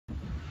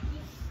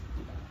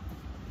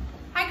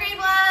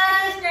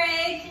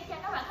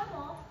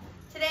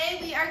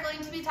today we are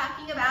going to be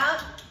talking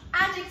about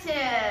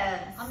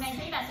adjectives. Hôm nay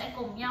chúng ta sẽ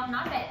cùng nhau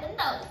nói về tính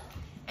từ.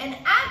 An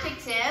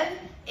adjective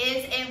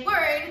is a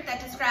word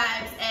that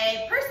describes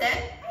a person,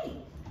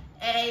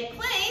 a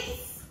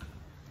place,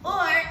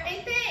 or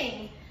a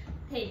thing.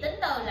 Thì tính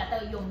từ là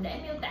từ dùng để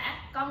miêu tả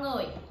con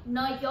người,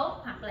 nơi chốn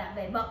hoặc là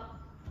về vật.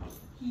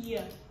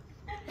 Yeah.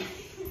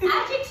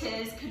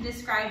 Adjectives can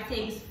describe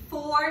things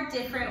 4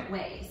 different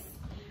ways.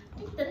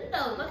 Tính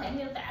từ có thể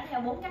miêu tả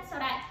theo 4 cách sau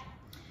đây.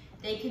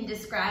 They can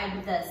describe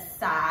the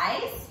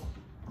size,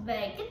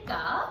 Về kích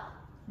cỡ,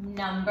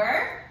 number,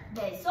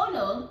 về số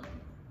lượng,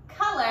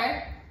 color,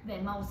 về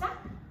màu sắc,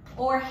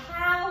 or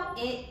how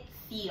it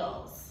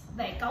feels.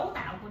 về cấu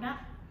tạo của nó.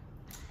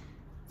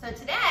 So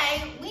today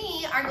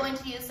we are going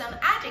to use some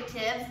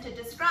adjectives to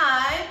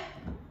describe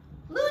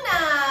Luna,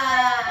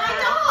 My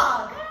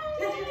dog!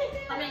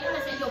 Hôm nay chúng ta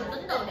sẽ dùng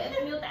tính từ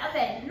để miêu tả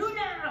về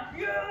Luna.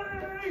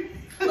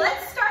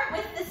 Let's start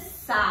with the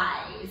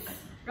size.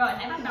 Rồi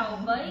hãy bắt đầu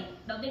với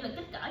đầu tiên là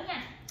kích cỡ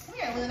nha. Come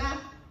here, Luna.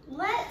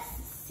 Let's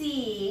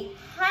see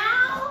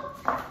how,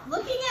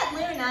 looking at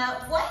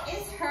Luna, what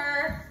is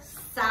her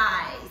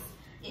size?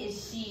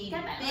 Is she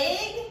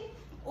big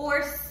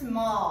or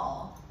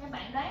small? Các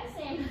bạn đoán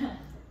xem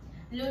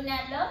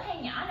Luna lớn hay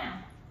nhỏ nào?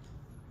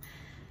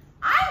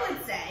 I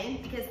would say,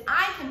 because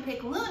I can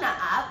pick Luna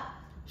up,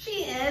 she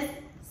is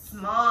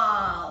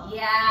small.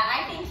 Yeah,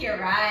 I think you're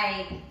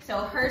right.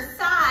 So her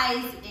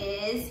size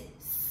is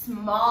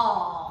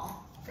small.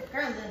 Good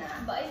girl, Luna.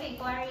 Bởi vì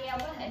cô Ariel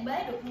có thể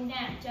bế được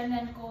Luna, cho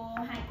nên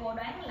hai cô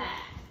đoán là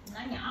nó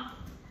nhỏ.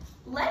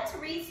 Let's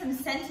read some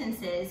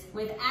sentences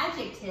with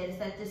adjectives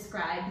that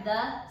describe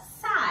the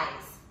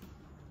size.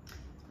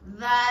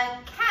 The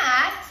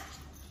cat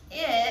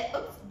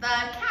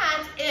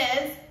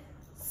is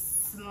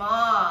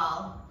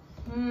small.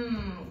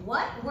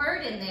 What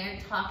word in there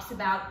talks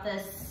about the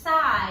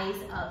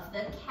size of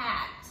the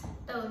cat?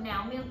 Từ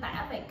nào miêu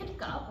tả về kích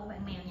cỡ của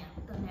bạn mèo nhỉ?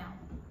 Từ nào?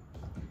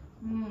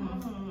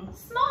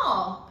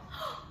 Small.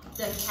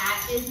 The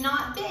cat is not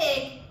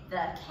big.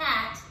 The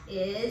cat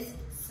is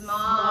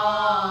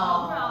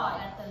small. Đúng rồi,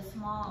 là từ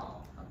small.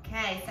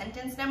 Okay,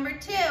 sentence number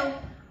 2.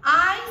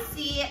 I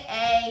see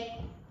a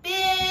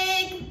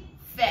big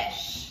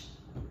fish.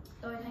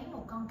 Tôi thấy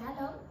một con cá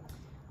lớn.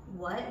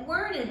 What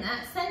word in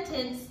that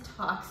sentence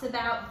talks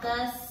about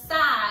the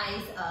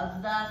size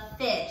of the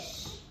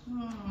fish?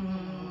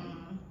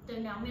 Từ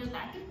nào miêu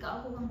tả kích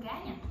cỡ của con cá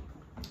nhỉ?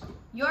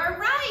 You're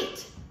right.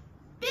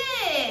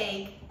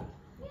 Big.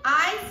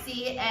 I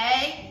see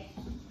a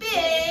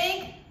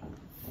big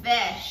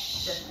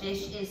fish. The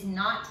fish is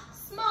not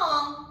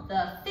small.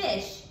 The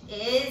fish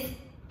is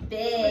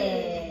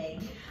big.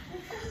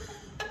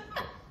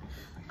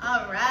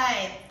 All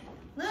right.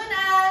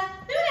 Luna,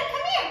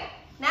 come here.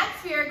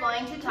 Next we are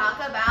going to talk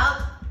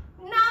about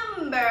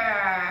number.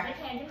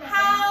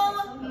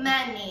 How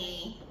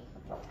many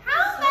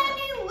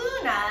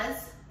Lunas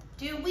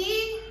do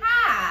we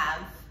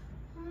have?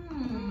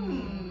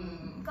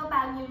 Có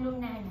bao nhiêu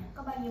Luna nhỉ?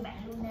 Có bao nhiêu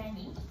bạn Luna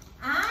nhỉ?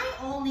 I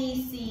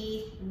only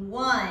see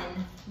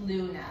one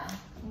Luna.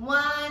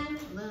 One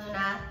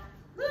Luna.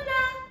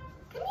 Luna,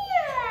 come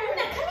here.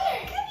 Luna, come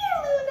here. Come here,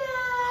 Luna.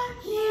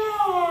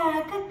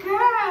 Yeah, good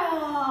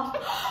girl.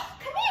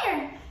 Come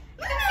here.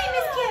 Come here,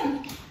 Miss Kim.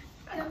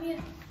 Come here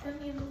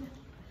Luna.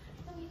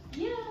 Come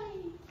here.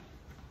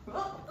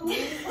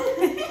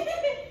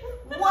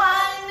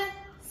 One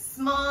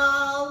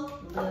small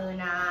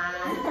Luna.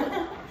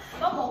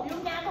 Có một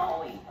Luna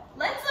thôi.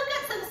 Let's look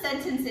at some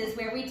sentences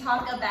where we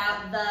talk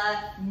about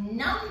the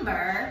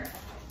number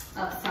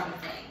of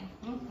something.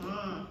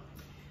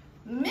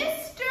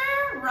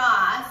 Mr.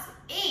 Ross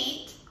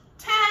ate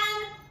 10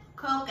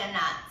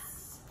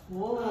 coconuts.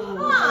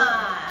 Whoa.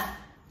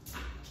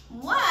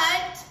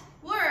 What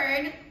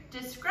word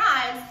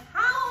describes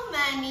how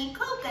many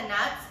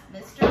coconuts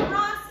Mr.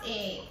 Ross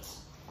ate?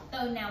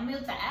 Từ nào miêu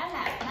tả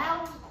là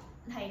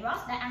thầy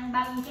Ross đã ăn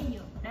bao nhiêu cái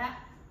nhựa đó?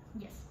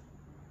 Yes.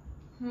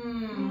 Từ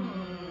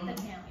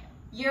nào nhỉ?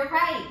 You're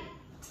right.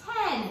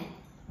 10.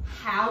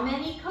 How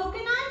many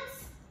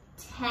coconuts?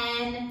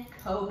 10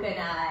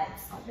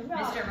 coconuts. Đúng rồi.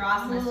 Mr.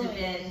 Ross must have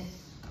been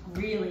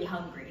really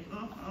hungry.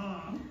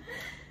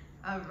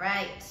 All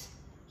right.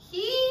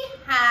 He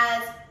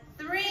has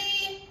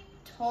 3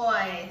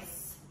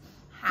 toys.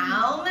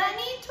 How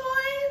many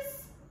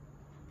toys?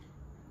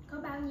 Có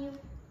bao nhiêu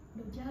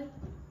đồ chơi?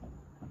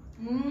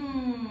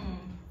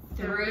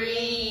 3.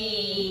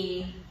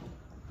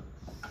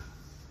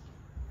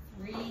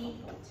 3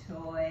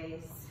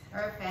 toys.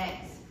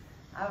 Perfect.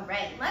 All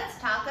right, let's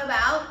talk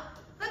about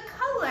the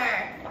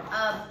color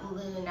of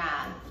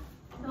Luna.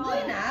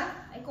 Rồi, Luna,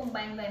 hãy cùng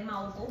bàn về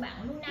màu của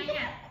bạn Luna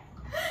nha.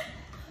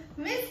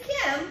 Miss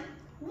Kim,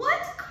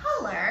 what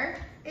color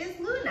is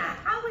Luna?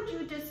 How would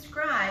you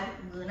describe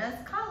Luna's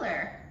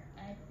color?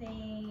 I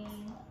think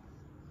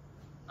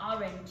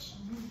orange.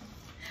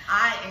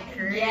 I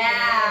agree.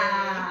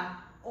 Yeah,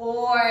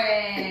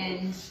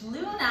 orange.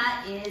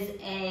 Luna is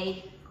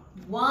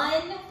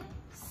one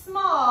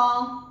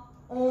small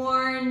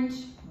orange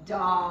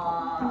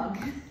dog.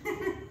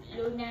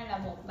 Luna là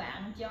một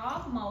bạn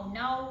chó màu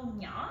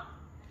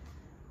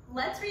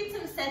let's read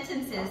some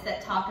sentences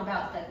that talk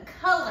about the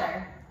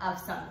color of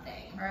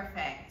something.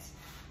 Perfect.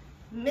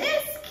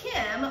 Miss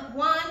Kim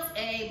wants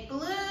a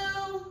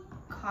blue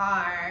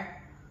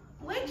car.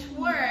 Which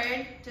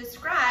word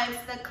describes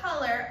the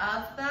color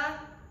of the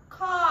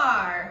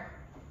car?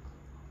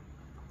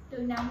 Từ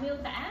nào miêu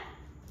tả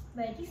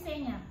về chiếc xe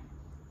nào?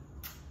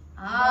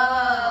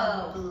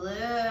 Oh,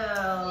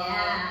 blue.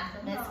 Yeah.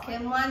 Miss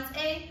Kim wants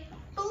a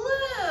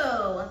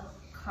blue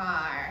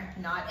car.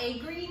 Not a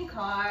green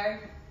car.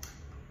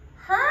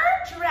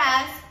 Her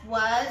dress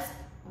was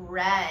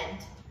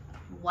red.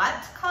 What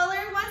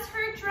color was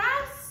her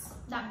dress?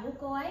 Đầm của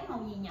cô ấy màu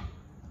gì nhỉ?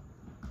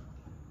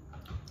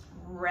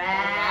 Red.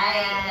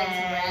 Right, it's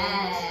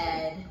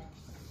red.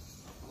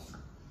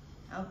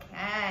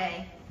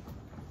 Okay.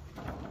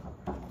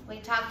 We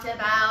talked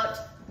about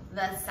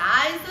the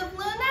size of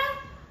Luna.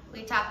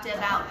 We talked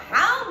about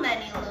how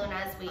many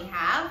Lunas we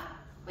have.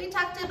 We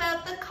talked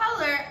about the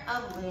color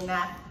of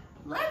Luna.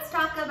 Let's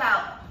talk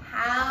about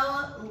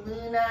how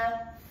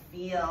Luna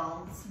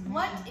feels.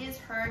 What is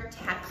her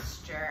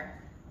texture?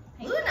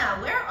 Luna,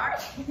 where are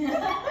you?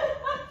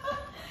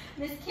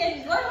 Miss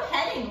Kim, you're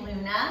petting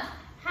Luna.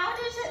 How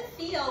does it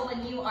feel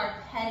when you are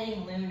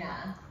petting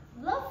Luna?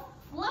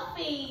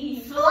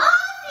 Fluffy.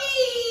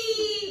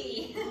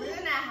 Fluffy!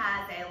 Luna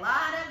has a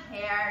lot of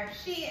hair.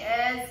 She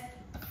is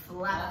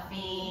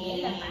fluffy.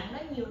 Nghĩa là bạn nó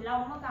nhiều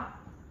lông đó con.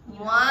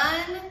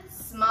 One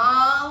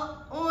small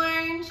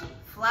orange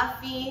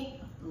fluffy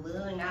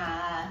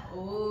Luna.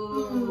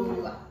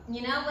 Ooh.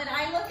 You know, when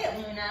I look at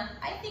Luna,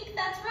 I think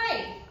that's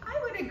right. I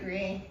would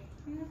agree.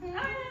 Mm-hmm.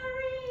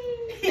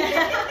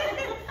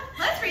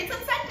 Let's read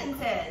some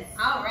sentences.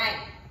 All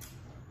right.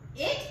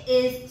 It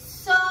is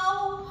so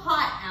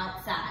hot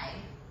outside.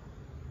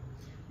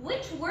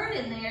 Which word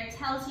in there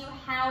tells you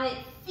how it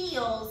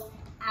feels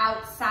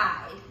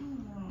outside?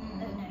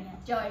 Từ này là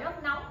trời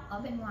rất nóng ở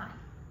bên ngoài.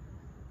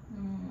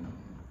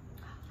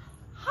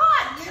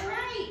 Hot. You're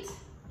right.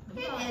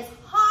 It is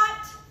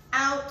hot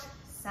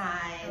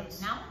outside.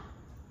 Nóng.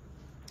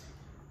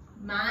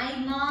 My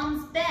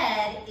mom's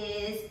bed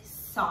is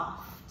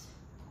soft.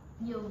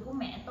 Giường của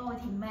mẹ tôi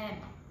thì mềm.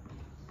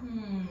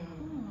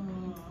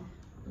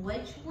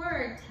 Which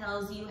word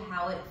tells you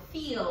how it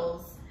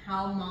feels,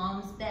 how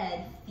mom's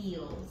bed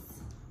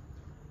feels?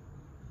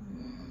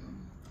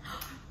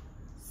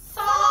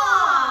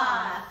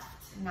 Soft.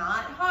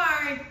 Not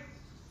hard.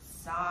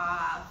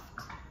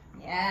 Soft.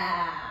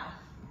 Yeah.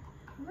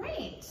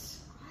 Great.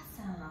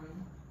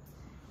 Awesome.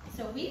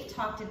 So we've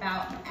talked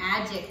about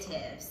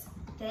adjectives.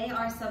 They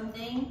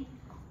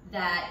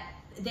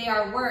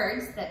are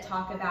words that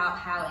talk about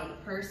how a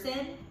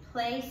person,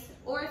 place,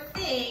 or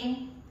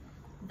thing,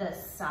 the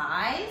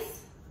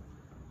size,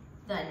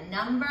 the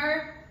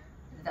number,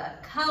 the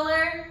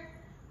color,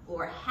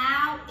 or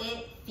how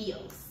it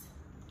feels.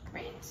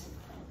 Great.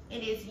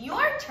 It is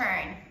your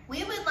turn.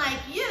 We would like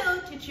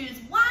you to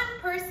choose one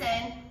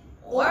person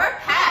or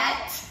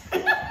pet.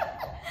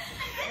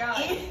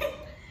 Rồi.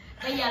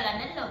 Bây giờ là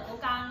đến lượt của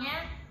con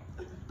nhé.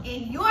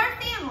 In your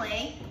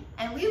family,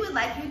 and we would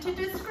like you to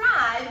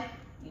describe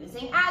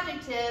using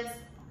adjectives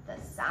their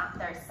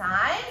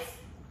size,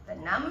 the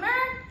number,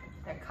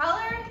 their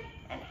color,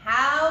 and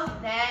how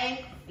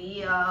they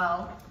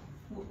feel.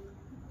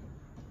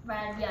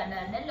 Và giờ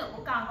là đến lượt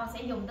của con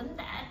sẽ dùng tính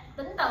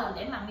từ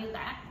để mà miêu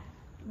tả.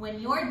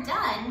 When you're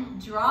done,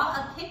 draw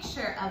a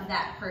picture of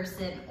that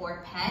person or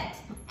pet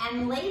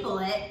and label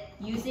it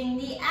using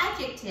the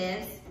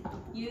adjectives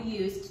you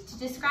used to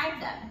describe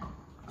them.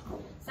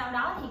 Sau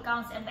đó thì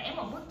con sẽ vẽ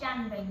một bức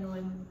tranh về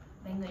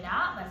người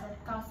đó và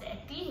con sẽ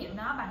ký hiệu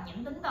nó bằng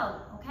những tính từ,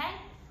 ok?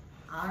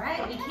 All right,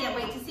 we can't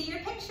wait to see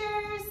your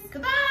pictures.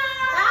 Goodbye!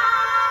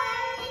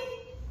 Bye!